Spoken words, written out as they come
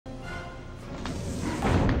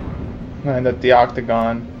And at the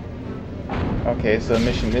octagon. Okay, so the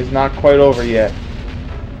mission is not quite over yet.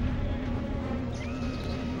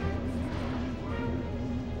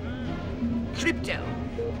 Crypto.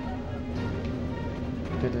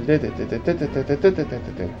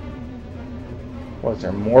 Was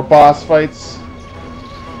there more boss fights?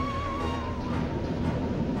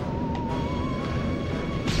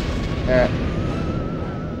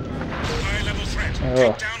 High-level threat.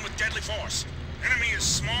 Take down with deadly force. Enemy is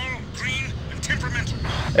small, green, and temperamental.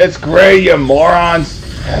 It's gray, you morons!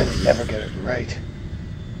 I never get it right.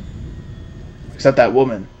 Except that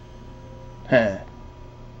woman. Huh.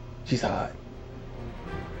 She's hot.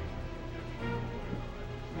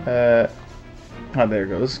 Oh, there it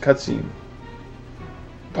goes. Cutscene.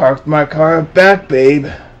 Parked my car back, babe.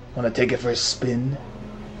 Wanna take it for a spin?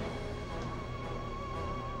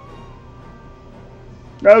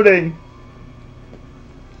 Loading.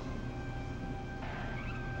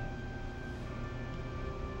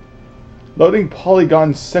 Loading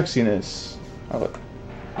polygon sexiness. Oh,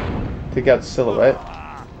 take out silhouette.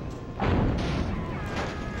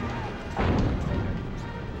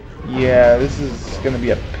 Yeah, this is gonna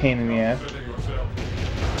be a pain in the ass.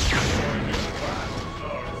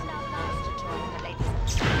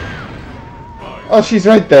 Oh, she's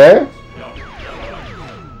right there.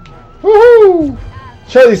 Woohoo!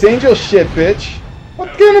 Charlie's Angel shit, bitch.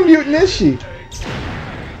 What kind of mutant is she?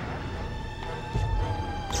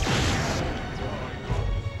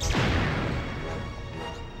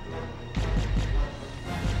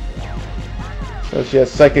 So she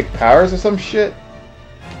has psychic powers or some shit?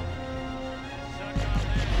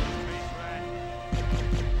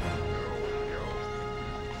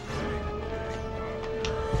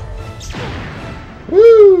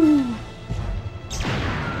 Woo!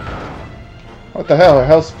 What the hell? Her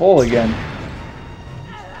health's full again.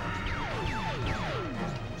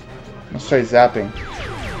 Let's try zapping.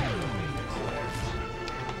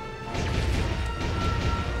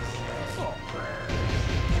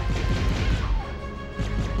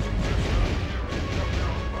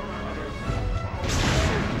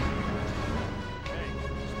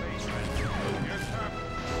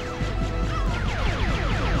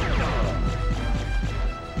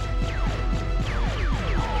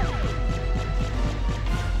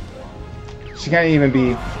 She can't even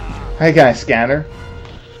be... How can I scan her?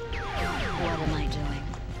 What am I doing?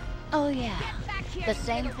 Oh yeah, the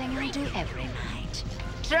same thing I do every night.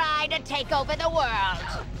 Try to take over the world!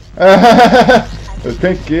 The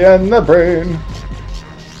pinky and the brain.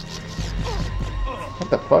 What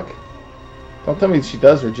the fuck? Don't tell me she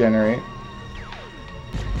does regenerate.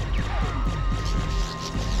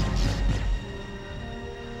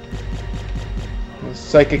 You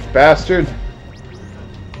psychic bastard.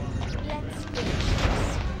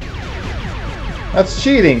 That's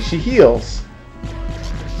cheating. She heals.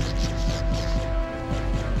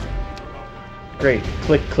 Great.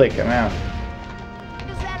 Click, click. I'm out. Is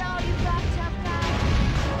that all you got, tough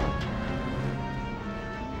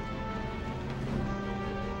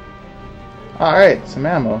guy? Alright, some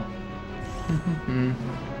ammo.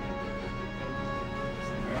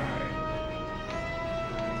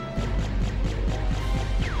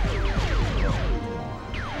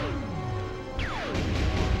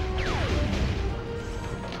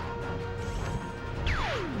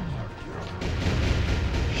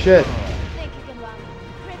 Shit. Think you can run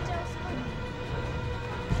cryptos?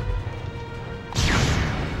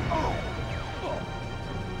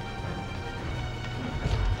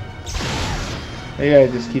 Maybe I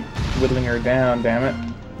just keep whittling her down, damn it.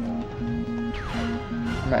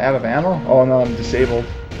 Am I out of ammo? Oh no, I'm disabled.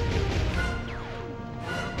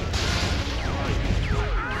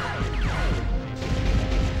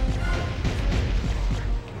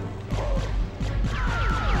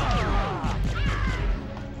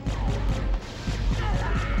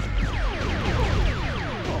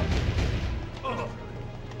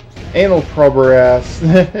 Anal prober ass.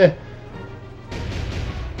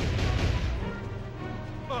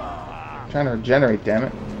 Trying to regenerate, damn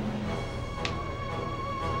it.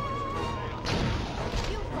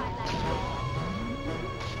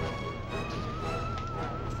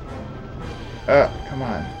 Come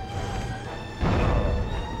on.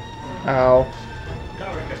 Ow.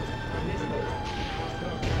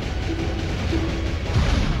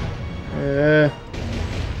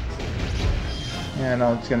 Yeah,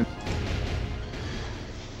 no, it's gonna...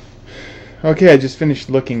 Okay, I just finished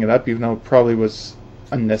looking it up, even though it probably was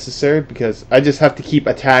unnecessary, because I just have to keep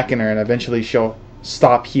attacking her and eventually she'll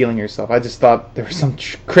stop healing herself. I just thought there was some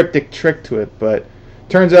cryptic trick to it, but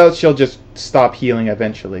turns out she'll just stop healing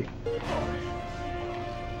eventually.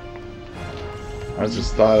 I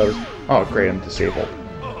just thought I was... Oh, great, I'm disabled.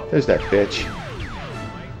 There's that bitch.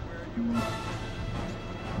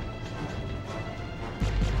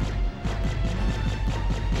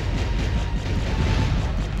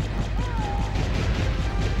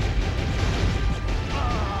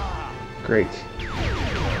 Great.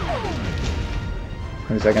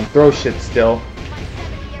 At least I can throw shit still.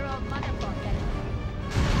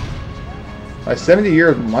 My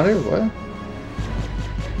 70-year-old mother? What?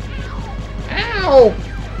 Ow!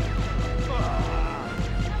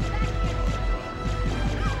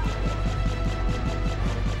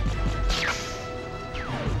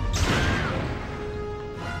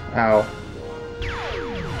 Ow.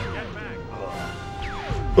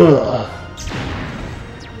 Ugh.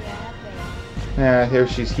 Yeah, here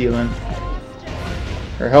she's healing.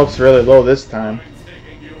 Her health's really low this time.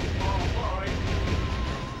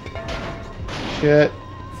 Shit.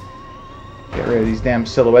 Get rid of these damn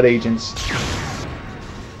silhouette agents.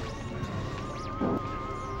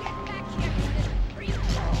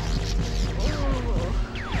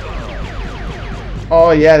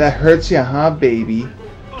 Oh yeah, that hurts you, huh, baby?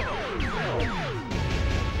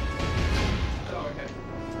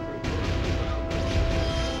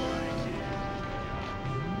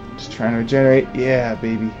 Just trying to regenerate. Yeah,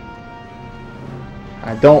 baby.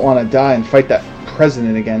 I don't want to die and fight that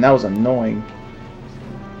president again. That was annoying.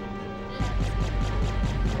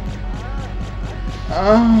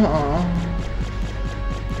 Oh.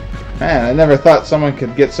 Man, I never thought someone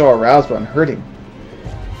could get so aroused by hurting.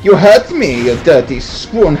 You hurt me, you dirty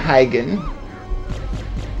Swoonhagen.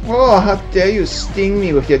 Oh, how dare you sting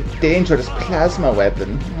me with your dangerous plasma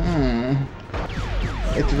weapon.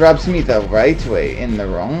 It rubs me the right way in the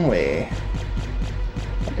wrong way.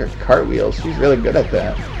 Like her cartwheels, she's really good at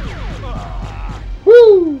that.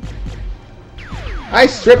 Woo! I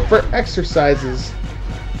strip for exercises.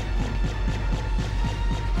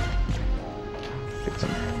 Get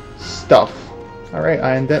some stuff. Alright,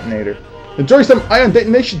 ion detonator. Enjoy some ion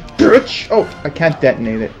detonation, bitch! Oh, I can't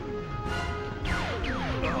detonate it.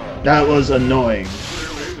 That was annoying.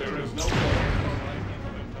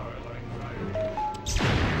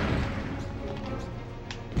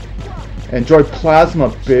 Enjoy plasma,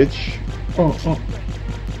 bitch. Oh, oh.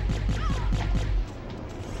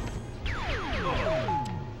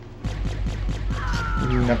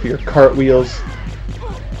 Enough of your cartwheels.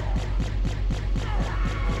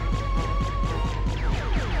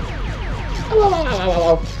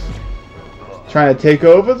 Trying to take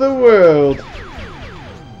over the world.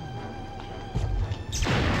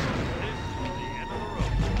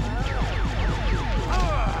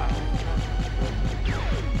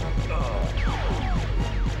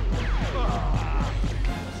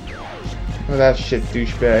 Oh, that shit,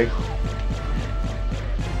 douchebag.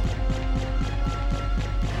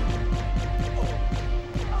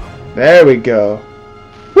 There we go.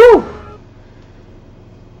 Woo!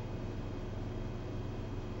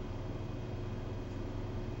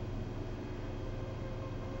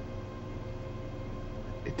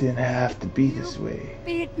 It didn't have to be this way.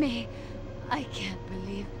 Beat me. I can't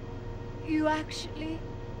believe you actually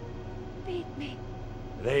beat me.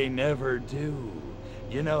 They never do.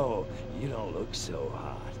 You know, you don't look so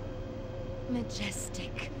hot.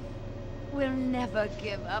 Majestic will never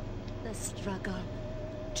give up the struggle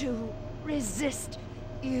to resist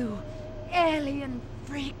you alien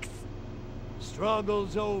freaks.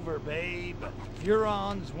 Struggle's over, babe.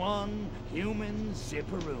 Furon's won, humans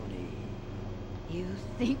zipperoonie. You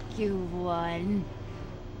think you won?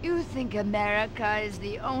 You think America is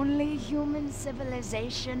the only human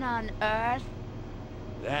civilization on Earth?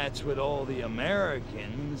 That's what all the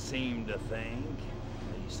Americans seem to think.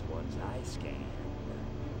 At least the ones I scanned.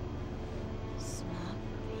 Smug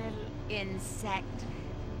little insect.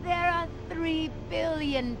 There are 3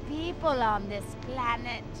 billion people on this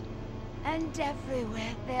planet. And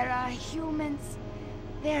everywhere there are humans,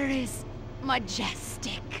 there is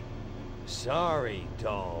Majestic. Sorry,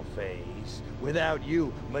 dollface. Without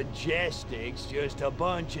you, Majestic's just a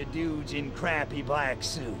bunch of dudes in crappy black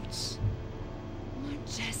suits.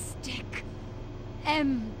 Majestic.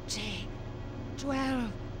 MJ.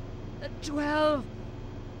 12. The 12.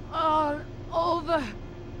 All over.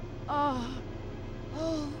 All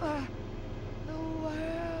over the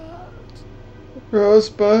world.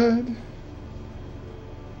 Rosebud.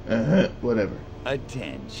 Whatever.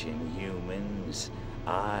 Attention, humans.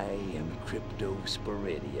 I am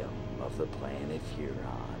Cryptosporidium of the planet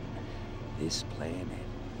Huron. This planet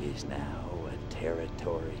is now a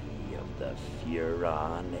territory of the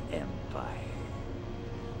Huron Empire.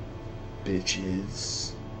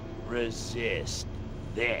 Bitches. Resist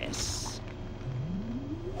this.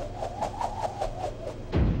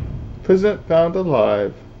 President found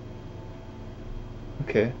alive.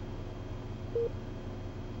 Okay.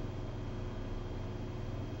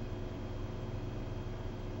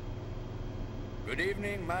 Good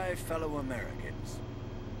evening, my fellow Americans.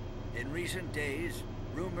 In recent days,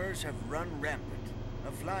 rumors have run rampant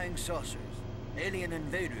of flying saucers, alien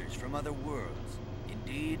invaders from other worlds,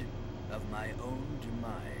 indeed, of my own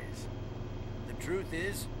demise. The truth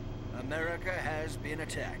is, America has been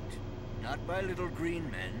attacked, not by little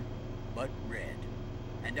green men, but red.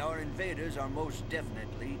 And our invaders are most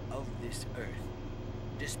definitely of this earth.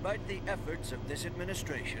 Despite the efforts of this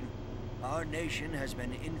administration, our nation has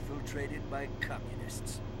been infiltrated by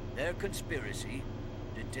communists. Their conspiracy,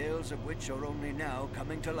 details of which are only now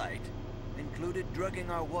coming to light, included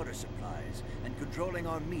drugging our water supplies and controlling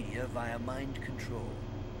our media via mind control.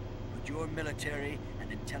 But your military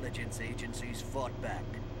and intelligence agencies fought back,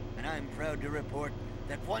 and I'm proud to report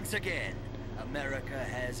that once again, America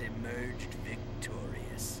has emerged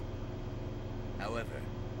victorious. However,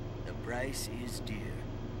 the price is dear.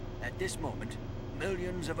 At this moment,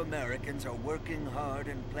 millions of Americans are working hard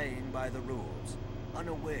and playing by the rules,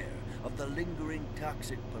 unaware of the lingering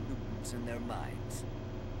toxic pollutants in their minds.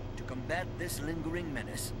 To combat this lingering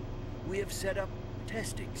menace, we have set up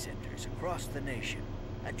testing centers across the nation,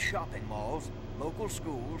 at shopping malls, local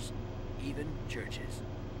schools, even churches.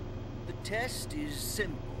 The test is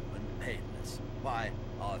simple and painless. Why,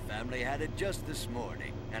 our family had it just this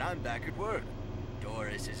morning, and I'm back at work.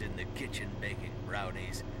 Doris is in the kitchen baking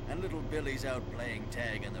brownies, and little Billy's out playing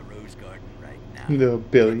tag in the rose garden right now. Little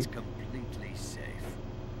Billy. It's completely safe.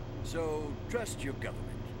 So, trust your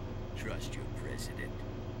government. Trust your president.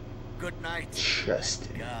 Good night. Trust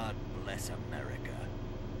him. God bless America.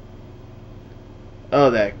 Oh,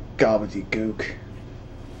 that gobbledygook.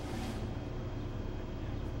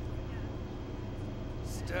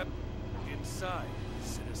 Step inside,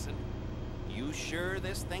 citizen. You sure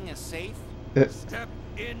this thing is safe? Step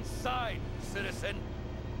inside, citizen.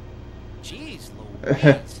 Jeez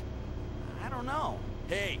Louise. I don't know.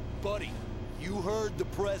 Hey, buddy, you heard the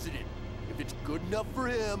president. If it's good enough for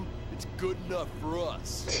him, it's good enough for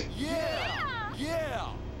us. Yeah! Yeah!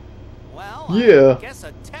 Well, Yeah. I guess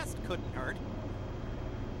a test couldn't hurt.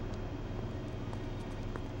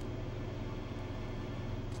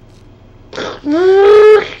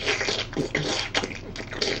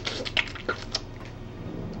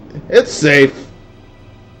 It's safe.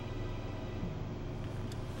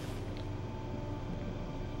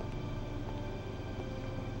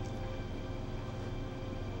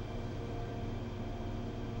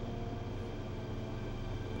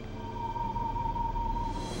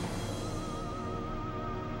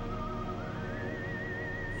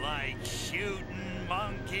 Like shooting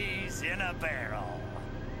monkeys in a barrel.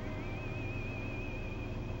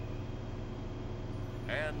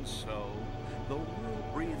 And so, the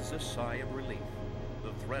world breathes a sigh of relief.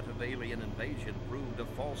 The threat of alien invasion proved a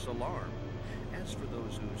false alarm. As for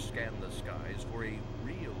those who scan the skies for a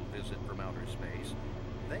real visit from outer space,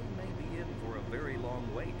 they may be in for a very long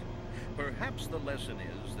wait. Perhaps the lesson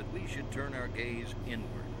is that we should turn our gaze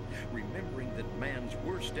inward, remembering that man's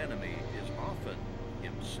worst enemy is often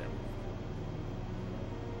himself.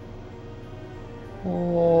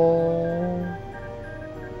 Oh.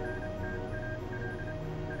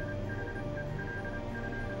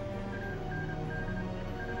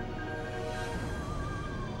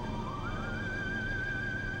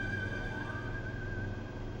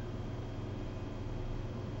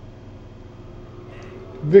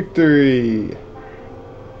 Victory!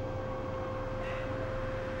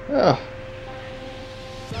 Ah.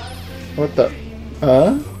 What the?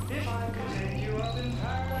 Huh?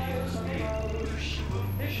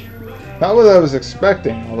 Not what I was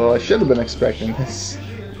expecting, although I should have been expecting this.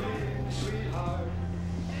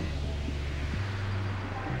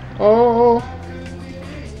 Oh!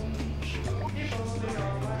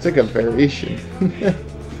 It's like a variation.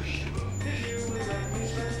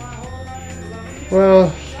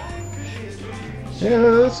 Well, yeah,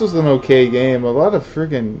 this was an okay game. A lot of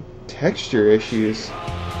friggin' texture issues.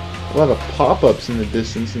 A lot of pop-ups in the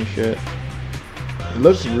distance and shit. It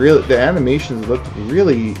looks really, the animations look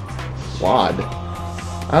really flawed.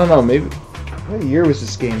 I don't know, maybe, what year was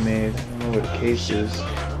this game made? I don't know what the case is.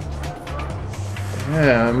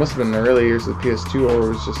 Yeah, it must have been the early years of the PS2, or it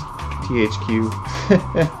was just THQ.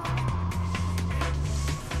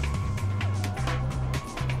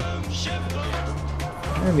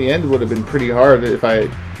 In the end, it would have been pretty hard if I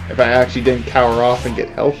actually didn't cower off and get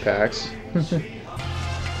health packs.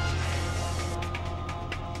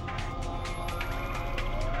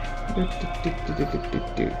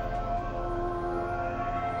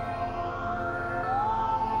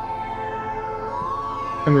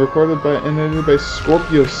 and recorded by and edited by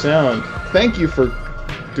Scorpio Sound. Thank you for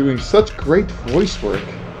doing such great voice work.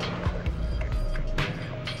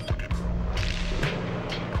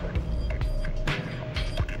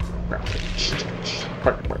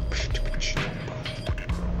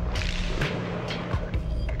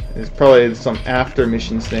 There's probably some after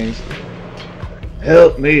missions things.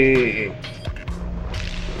 Help me!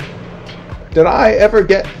 Did I ever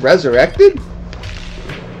get resurrected?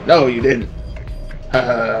 No, you didn't.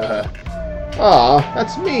 Aw,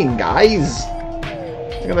 that's mean, guys.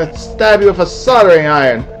 I'm gonna stab you with a soldering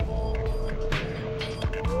iron.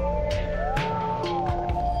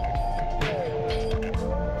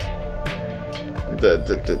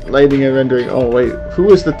 The lighting and rendering. Oh wait,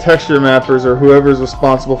 who is the texture mappers or whoever's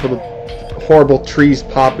responsible for the horrible trees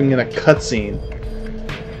popping in a cutscene?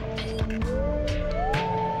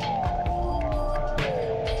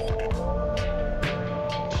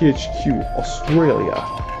 THQ Australia.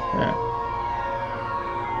 Yeah.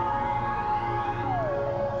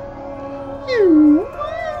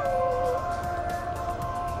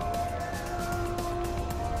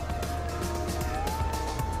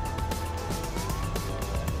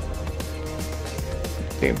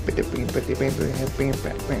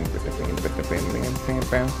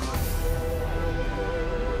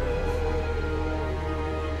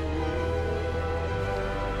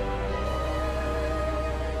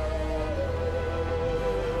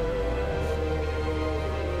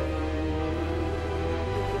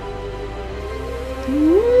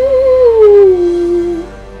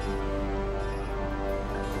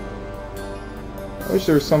 I wish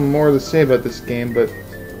there was some more to say about this game, but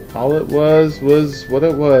all it was what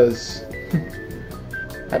it was.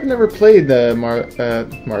 I've never played the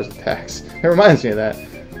Mars Attacks. It reminds me of that.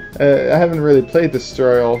 I haven't really played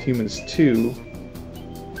Destroy All Humans 2.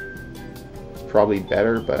 It's probably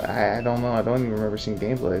better, but I don't know. I don't even remember seeing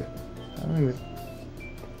gameplay.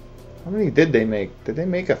 How many did they make? Did they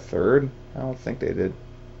make a third? I don't think they did.